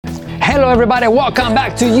Hello everybody, welcome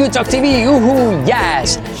back to YouTube TV.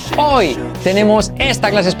 Yes. Hoy tenemos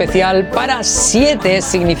esta clase especial para 7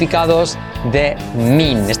 significados de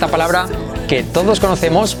mean. Esta palabra que todos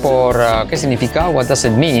conocemos por qué significa, what does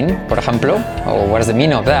it mean, por ejemplo, o what is the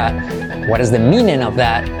meaning of that, what is the meaning of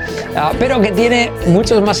that, pero que tiene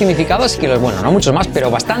muchos más significados que los, bueno, no muchos más,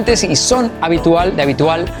 pero bastantes y son de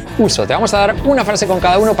habitual uso. Te vamos a dar una frase con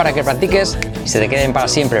cada uno para que practiques y se te queden para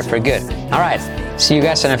siempre, for good. All right, see you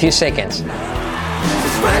guys in a few seconds.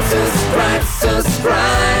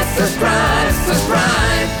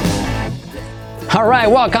 All right,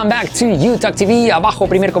 welcome back to YouTube TV. Abajo,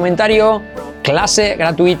 primer comentario. Clase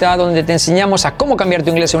gratuita donde te enseñamos a cómo cambiar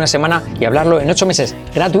tu inglés en una semana y hablarlo en 8 meses.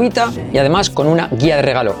 Gratuita y además con una guía de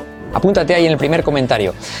regalo. Apúntate ahí en el primer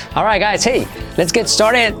comentario. All right, guys, hey, let's get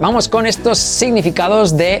started. Vamos con estos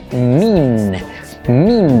significados de mean.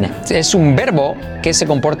 Mean es un verbo que se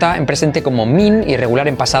comporta en presente como mean, irregular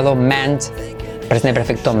en pasado meant, presente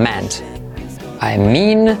perfecto meant. I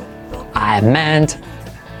mean, I meant,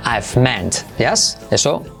 I've meant. Yes?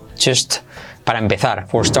 Eso, just para empezar,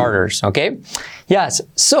 for starters, ¿ok? Yes.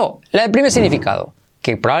 So, el primer significado,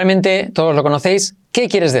 que probablemente todos lo conocéis, ¿qué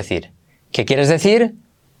quieres decir? ¿Qué quieres decir?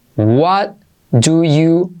 What do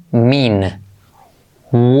you mean?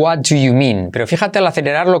 What do you mean? Pero fíjate al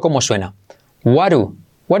acelerarlo cómo suena. What do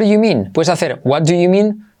you mean? Puedes hacer what do you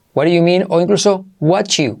mean, what do you mean, o incluso what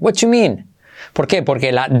you mean. ¿Por qué?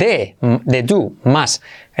 Porque la D de do más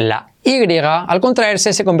la Y al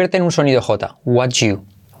contraerse se convierte en un sonido J. What you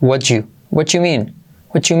mean,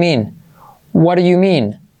 what you mean, what do you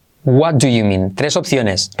mean, what do you mean. 3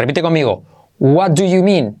 opciones. Repite conmigo. What do you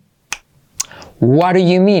mean? What do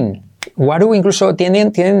you mean? What do incluso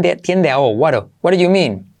tiende a O. What do you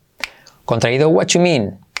mean? Contraído what you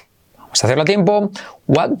mean. Vamos a hacerlo a tiempo.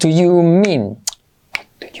 What do you mean?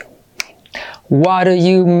 What do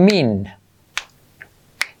you mean?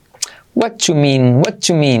 What you mean? What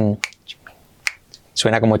you mean?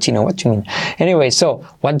 Suena como chino. What you mean? Anyway, so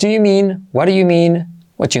what do you mean? What do you mean?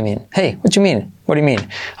 What you mean? Hey, what you mean? What do you mean?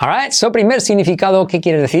 All right. So primer significado, ¿qué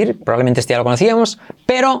quieres decir? Probablemente este ya lo conocíamos,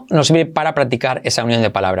 pero nos sirve para practicar esa unión de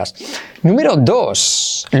palabras. Número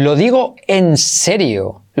 2. Lo digo en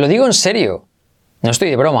serio. Lo digo en serio. No estoy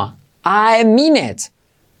de broma. I mean it.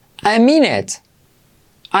 I mean it.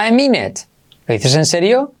 I mean it. ¿Lo dices en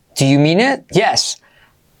serio? Do you mean it? Yes.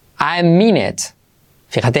 I mean it.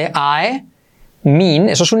 Fíjate, I mean,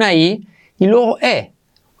 eso es una I, y luego E.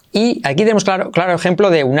 Y aquí tenemos claro ejemplo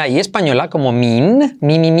de una I española como mean,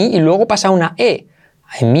 mi, y luego pasa una E.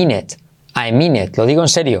 I mean it. I mean it. Lo digo en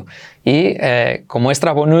serio. Y como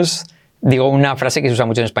extra bonus, digo una frase que se usa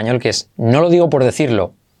mucho en español que es, no lo digo por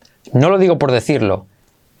decirlo. No lo digo por decirlo.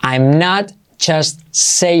 I'm not just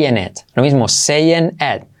saying it. Lo mismo, saying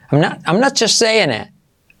it. I'm not just saying it.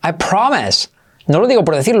 I promise. No lo digo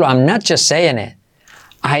por decirlo. I'm not just saying it.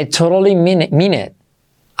 I totally mean it.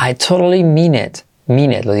 I totally mean it.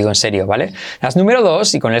 Mean it, lo digo en serio, ¿vale? Las número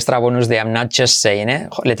 2, y con el extra bonus de I'm not just saying it,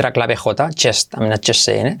 letra clave J, just, I'm not just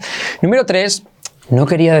saying it. Número 3, no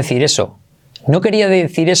quería decir eso. No quería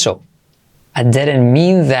decir eso. I didn't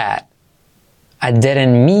mean that. I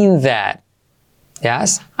didn't mean that.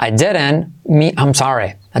 Yes? I didn't mean, I'm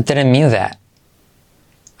sorry. I didn't mean that.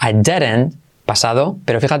 I didn't, pasado,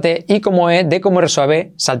 pero fíjate, I como E, D como R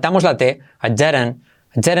suave, saltamos la T. I didn't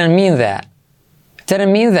mean that. I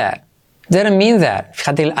didn't mean that. Didn't mean that.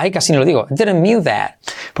 Fíjate, el I casi no lo digo. Didn't mean that.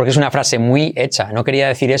 Porque es una frase muy hecha. No quería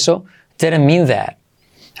decir eso. Didn't mean that.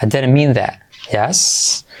 I didn't mean that.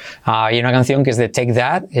 Yes. Hay una canción que es de Take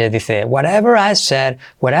That. Dice, whatever I said,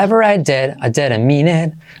 whatever I didn't mean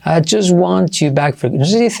it. I just want you back for good. No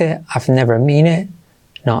sé si dice, I've never mean it.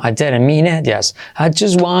 No, I didn't mean it. Yes. I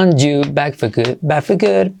just want you back for good. Back for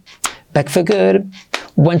good. Back for good.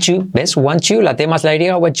 Want you, ¿ves? Want you, la T más la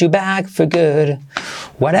Y, want you back for good.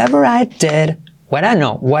 Whatever I did,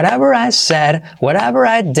 whatever I said, whatever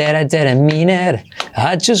I didn't mean it.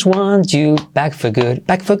 I just want you back for good.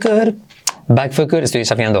 Back for good. Back for good. Estoy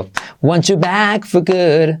desafinando. Want you back for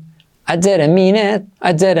good. I didn't mean it.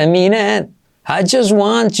 I didn't mean it. I just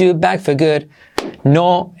want you back for good.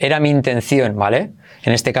 No era mi intención, ¿vale?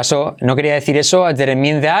 En este caso, no quería decir eso, I didn't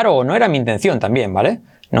mean that, o no era mi intención también, ¿vale?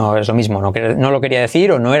 No, es lo mismo, no lo quería decir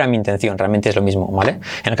o no era mi intención, realmente es lo mismo, ¿vale?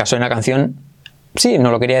 En el caso de una canción, sí, no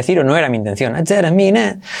lo quería decir o no era mi intención. I didn't mean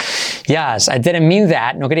it. Yes, I didn't mean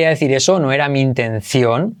that. No quería decir eso, no era mi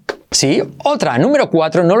intención. Sí, otra, número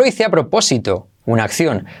 4, no lo hice a propósito. Una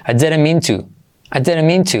acción. I didn't mean to. I didn't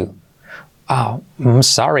mean to. Oh, I'm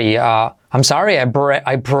sorry. I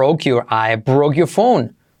broke your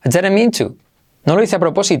phone. I didn't mean to. No lo hice a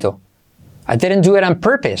propósito. I didn't do it on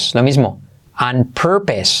purpose. Lo mismo. On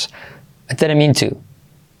purpose. I didn't mean to.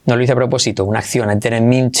 No lo hice a propósito, una acción. I didn't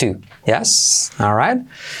mean to. Yes? Alright.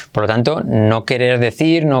 Por lo tanto, no querer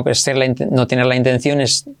decir, no tener la intención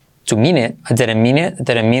es to mean it. I didn't mean it. I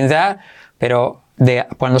didn't mean that. Pero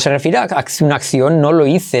cuando se refiere a una acción, no lo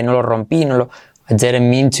hice, no lo rompí, I didn't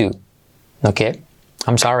mean to. ¿Ok?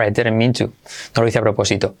 I'm sorry, I didn't mean to. No lo hice a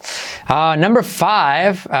propósito. Number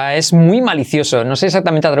 5 es muy malicioso. No sé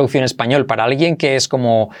exactamente la traducción en español. Para alguien que es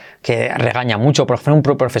como que regaña mucho, por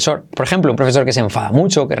ejemplo, un profesor que se enfada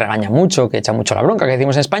mucho, que regaña mucho, que echa mucho la bronca, que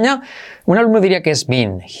decimos en España, un alumno diría que es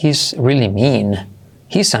mean. He's really mean.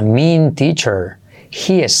 He's a mean teacher.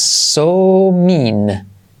 He is so mean.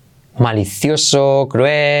 Malicioso,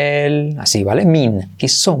 cruel, así, ¿vale? Mean.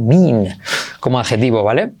 He's so mean. Como adjetivo,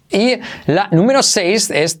 ¿vale? Y la número 6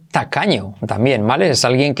 es tacaño también, ¿vale? Es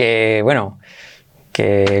alguien que, bueno,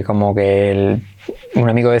 que como que un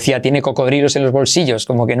amigo decía, tiene cocodrilos en los bolsillos,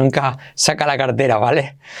 como que nunca saca la cartera,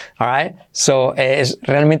 ¿vale? Alright? So, es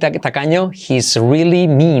realmente tacaño. He's really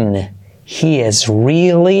mean. He is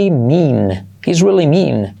really mean. He's really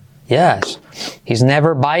mean. Yes. He's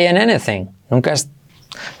never buying anything.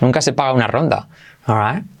 Nunca se paga una ronda.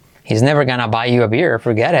 Alright? He's never gonna buy you a beer.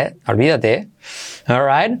 Forget it. Olvídate.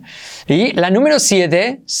 Alright? Y la número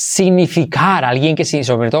 7, significar. Alguien que sí,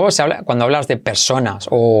 sobre todo cuando hablas de personas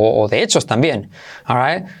o de hechos también.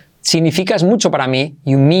 Alright? Significas mucho para mí.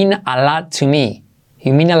 You mean a lot to me.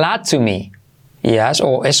 You mean a lot to me. Yes?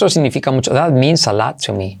 O eso significa mucho. That means a lot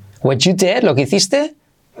to me. What you did, lo que hiciste.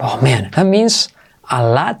 Oh man, that means a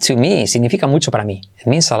lot to me. Significa mucho para mí. It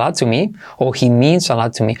means a lot to me. O he means a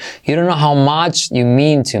lot to me. You don't know how much you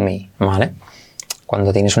mean to me. ¿Vale?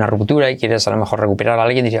 Cuando tienes una ruptura y quieres a lo mejor recuperar a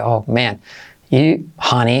alguien, dices, oh man,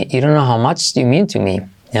 honey, you don't know how much you mean to me.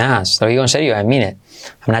 Yes, lo digo en serio, I mean it.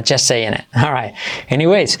 I'm not just saying it. All right.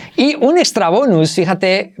 Anyways, y un extra bonus,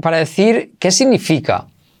 fíjate, para decir qué significa.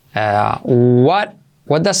 What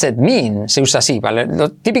does it mean? Se usa así, ¿vale?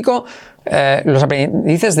 Lo típico, los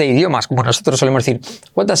aprendices de idiomas, como nosotros solemos decir,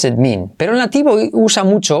 what does it mean? Pero el nativo usa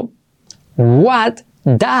mucho, what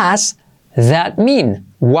does that mean?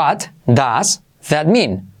 What does that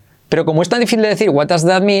mean? Pero como es tan difícil de decir, what does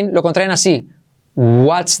that mean? Lo contraen así,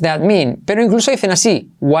 what's that mean? Pero incluso dicen así,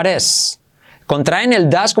 what is? Contraen el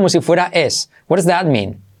does como si fuera es. What does that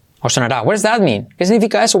mean? Os sonará, what does that mean? ¿Qué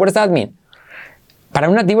significa eso? What does that mean? Para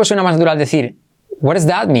un nativo suena más natural decir, what does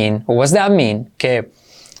that mean? O what's that mean? Que,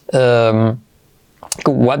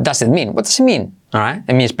 what does it mean? What does it mean? All right?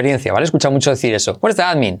 En mi experiencia, ¿vale? He escuchado mucho decir eso. What does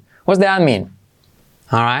that mean? What's that mean?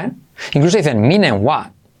 All right? Incluso dicen mean and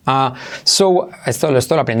what. Esto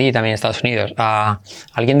lo aprendí también en Estados Unidos.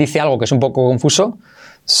 Alguien dice algo que es un poco confuso.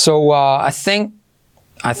 So, I think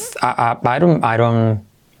I don't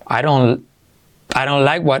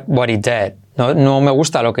like what he did. No me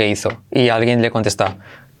gusta lo que hizo. Y alguien le contesta,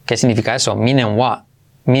 ¿qué significa eso? Meaning what?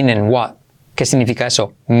 Meaning what? ¿Qué significa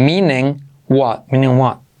eso? Meaning what? Meaning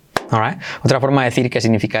what? Alright. Otra forma de decir qué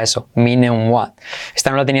significa eso. Meaning what? Esta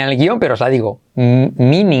no la tenía en el guión, pero os la digo.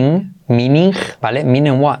 Meaning, ¿vale?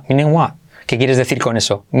 Meaning what? Meaning what? ¿Qué quieres decir con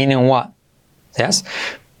eso? Meaning what? ¿Sabes?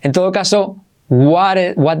 En todo caso, what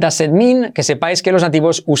does it mean? Que sepáis que los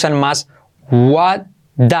nativos usan más what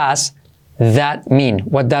does that mean?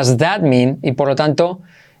 What does that mean? Y por lo tanto,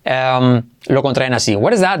 lo contraen así.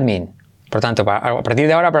 What does that mean? Por lo tanto, a partir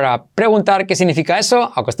de ahora, para preguntar qué significa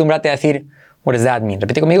eso, acostúmbrate a decir, what does that mean?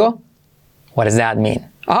 Repite conmigo. What does that mean?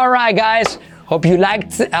 All right, guys. Hope you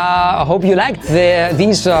liked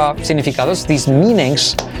these significados, these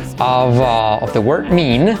meanings of the word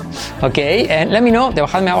mean. Okay, and let me know.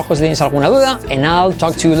 Dejadme abajo si tenéis alguna duda, and I'll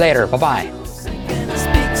talk to you later. Bye bye.